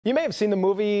You may have seen the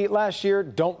movie last year,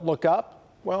 Don't Look Up.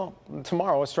 Well,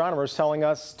 tomorrow, astronomers telling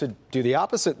us to do the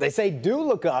opposite. They say do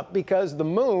look up because the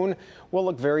moon will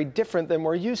look very different than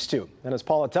we're used to. And as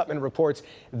Paula Tutman reports,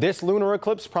 this lunar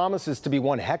eclipse promises to be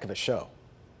one heck of a show.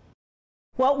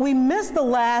 Well, we missed the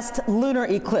last lunar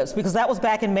eclipse because that was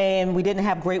back in May and we didn't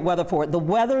have great weather for it. The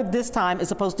weather this time is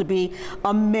supposed to be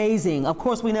amazing. Of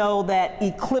course, we know that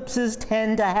eclipses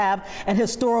tend to have an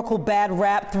historical bad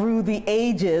rap through the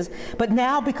ages, but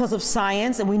now because of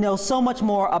science and we know so much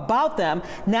more about them,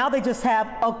 now they just have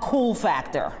a cool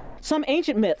factor. Some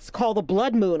ancient myths call the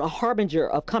blood moon a harbinger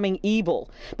of coming evil,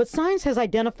 but science has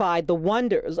identified the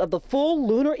wonders of the full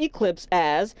lunar eclipse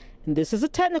as, and this is a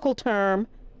technical term,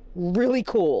 really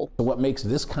cool. What makes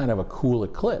this kind of a cool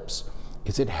eclipse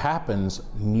is it happens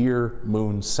near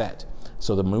moon set.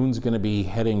 So the moon's going to be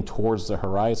heading towards the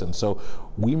horizon. So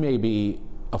we may be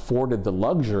afforded the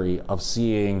luxury of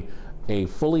seeing a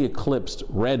fully eclipsed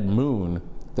red moon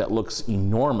that looks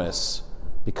enormous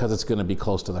because it's going to be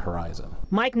close to the horizon.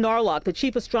 Mike Narlock, the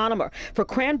chief astronomer for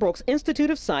Cranbrook's Institute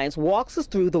of Science, walks us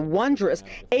through the wondrous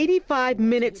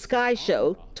 85-minute sky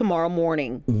show tomorrow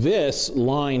morning. This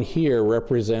line here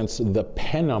represents the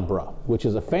penumbra, which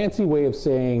is a fancy way of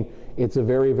saying it's a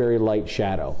very, very light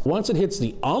shadow. Once it hits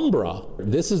the umbra,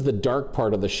 this is the dark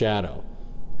part of the shadow.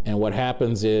 And what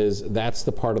happens is that's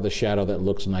the part of the shadow that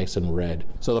looks nice and red.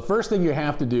 So the first thing you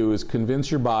have to do is convince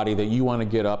your body that you want to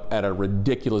get up at a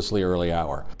ridiculously early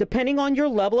hour. Depending on your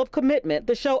level of commitment,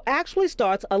 the show actually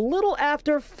starts a little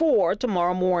after 4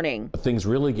 tomorrow morning. Things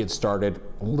really get started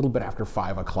a little bit after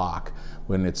 5 o'clock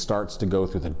when it starts to go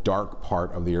through the dark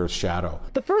part of the Earth's shadow.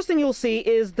 The first thing you'll see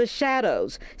is the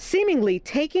shadows, seemingly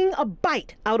taking a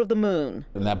bite out of the moon.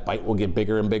 And that bite will get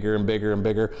bigger and bigger and bigger and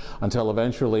bigger until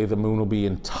eventually the moon will be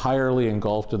entirely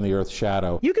engulfed in the Earth's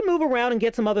shadow. You can move around and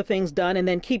get some other things done and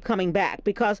then keep coming back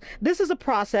because this is a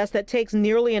process that takes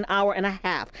nearly an hour and a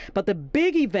half. But the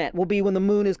big event will be when the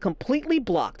moon is completely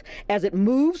blocked as it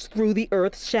moves through the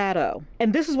Earth's shadow.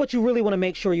 And this is what you really want to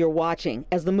make sure you're watching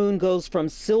as the moon goes from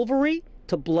silvery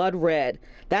to blood red.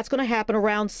 That's going to happen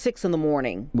around 6 in the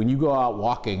morning. When you go out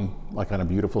walking, like on a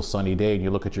beautiful sunny day, and you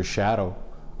look at your shadow,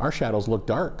 our shadows look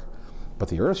dark, but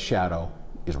the Earth's shadow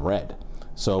is red.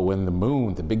 So when the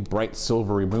moon, the big bright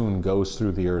silvery moon, goes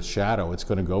through the Earth's shadow, it's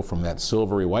going to go from that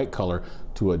silvery white color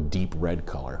to a deep red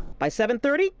color. By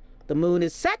 7:30, the moon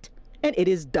is set and it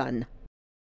is done.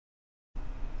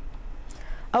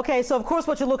 Okay, so of course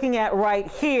what you're looking at right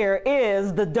here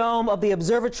is the dome of the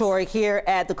observatory here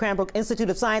at the Cranbrook Institute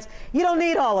of Science. You don't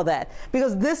need all of that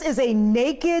because this is a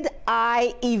naked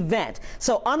eye event.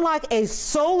 So unlike a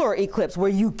solar eclipse where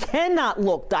you cannot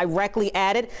look directly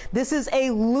at it, this is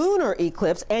a lunar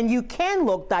eclipse and you can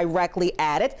look directly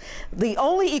at it. The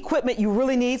only equipment you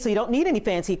really need, so you don't need any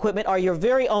fancy equipment, are your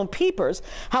very own peepers.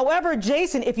 However,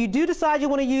 Jason, if you do decide you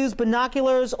want to use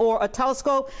binoculars or a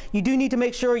telescope, you do need to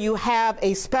make sure you have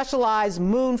a specialized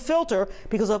moon filter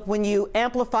because of when you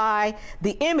amplify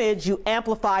the image, you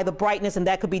amplify the brightness and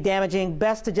that could be damaging.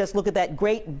 Best to just look at that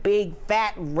great big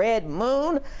fat red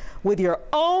moon with your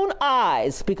own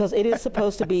eyes because it is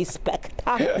supposed to be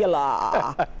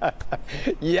spectacular.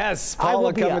 Yes,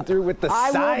 Paula coming through with the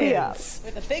science.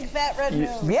 With a big fat red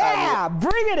moon. Yeah,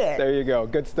 bring it in. There you go.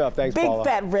 Good stuff. Thanks, big Paula.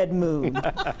 Big fat red moon. You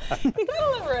got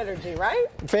a little energy, right?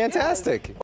 Fantastic.